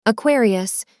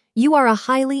Aquarius, you are a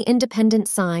highly independent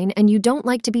sign and you don't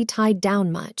like to be tied down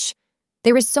much.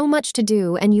 There is so much to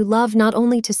do and you love not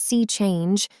only to see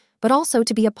change, but also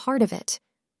to be a part of it.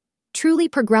 Truly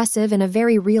progressive in a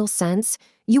very real sense,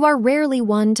 you are rarely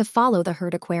one to follow the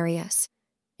herd, Aquarius.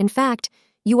 In fact,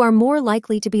 you are more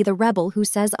likely to be the rebel who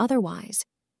says otherwise.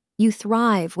 You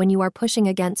thrive when you are pushing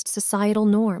against societal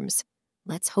norms.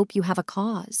 Let's hope you have a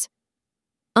cause.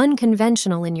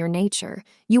 Unconventional in your nature,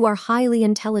 you are highly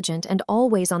intelligent and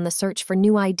always on the search for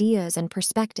new ideas and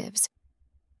perspectives.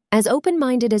 As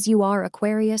open-minded as you are,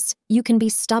 Aquarius, you can be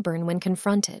stubborn when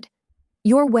confronted.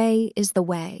 Your way is the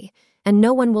way, and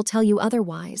no one will tell you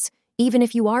otherwise, even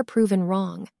if you are proven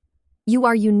wrong. You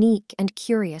are unique and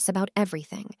curious about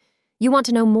everything. You want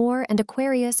to know more, and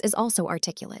Aquarius is also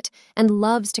articulate and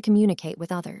loves to communicate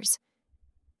with others.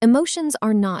 Emotions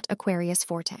are not Aquarius'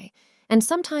 forte, and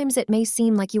sometimes it may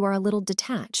seem like you are a little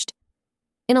detached.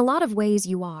 In a lot of ways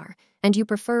you are, and you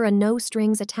prefer a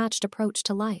no-strings-attached approach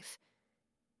to life.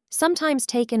 Sometimes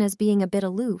taken as being a bit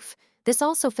aloof, this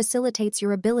also facilitates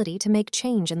your ability to make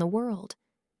change in the world.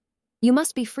 You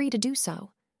must be free to do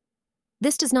so.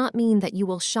 This does not mean that you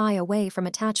will shy away from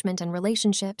attachment and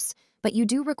relationships, but you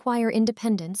do require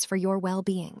independence for your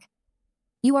well-being.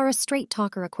 You are a straight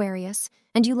talker, Aquarius,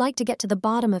 and you like to get to the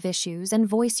bottom of issues and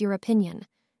voice your opinion.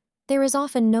 There is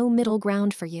often no middle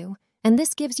ground for you, and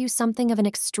this gives you something of an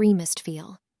extremist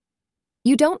feel.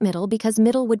 You don't middle because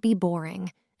middle would be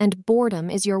boring, and boredom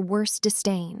is your worst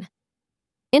disdain.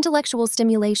 Intellectual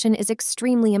stimulation is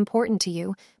extremely important to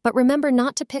you, but remember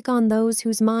not to pick on those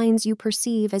whose minds you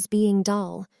perceive as being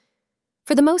dull.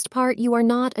 For the most part, you are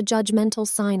not a judgmental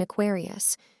sign,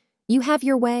 Aquarius. You have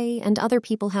your way, and other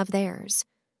people have theirs.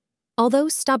 Although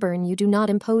stubborn, you do not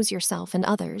impose yourself and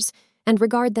others, and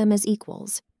regard them as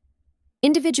equals.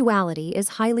 Individuality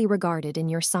is highly regarded in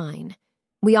your sign.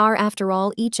 We are, after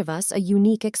all, each of us a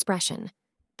unique expression.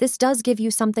 This does give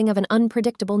you something of an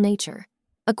unpredictable nature.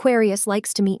 Aquarius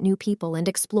likes to meet new people and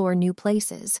explore new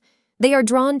places. They are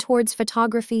drawn towards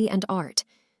photography and art.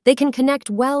 They can connect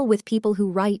well with people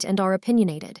who write and are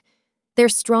opinionated. Their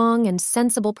strong and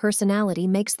sensible personality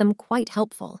makes them quite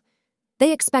helpful.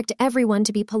 They expect everyone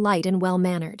to be polite and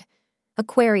well-mannered.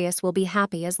 Aquarius will be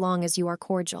happy as long as you are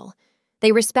cordial.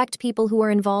 They respect people who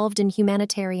are involved in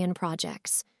humanitarian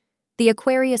projects. The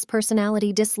Aquarius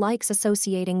personality dislikes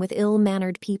associating with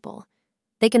ill-mannered people.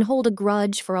 They can hold a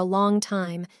grudge for a long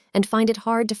time and find it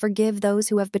hard to forgive those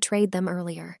who have betrayed them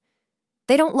earlier.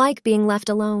 They don't like being left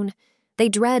alone. They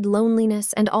dread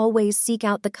loneliness and always seek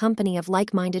out the company of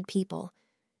like-minded people.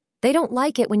 They don't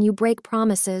like it when you break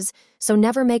promises, so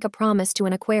never make a promise to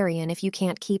an Aquarian if you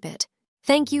can't keep it.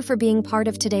 Thank you for being part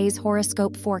of today's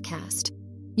horoscope forecast.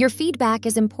 Your feedback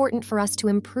is important for us to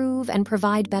improve and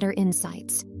provide better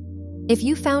insights. If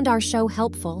you found our show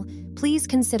helpful, please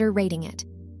consider rating it.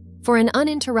 For an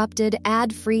uninterrupted,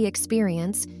 ad-free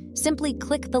experience, simply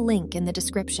click the link in the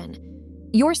description.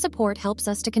 Your support helps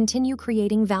us to continue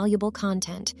creating valuable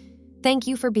content. Thank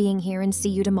you for being here and see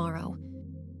you tomorrow.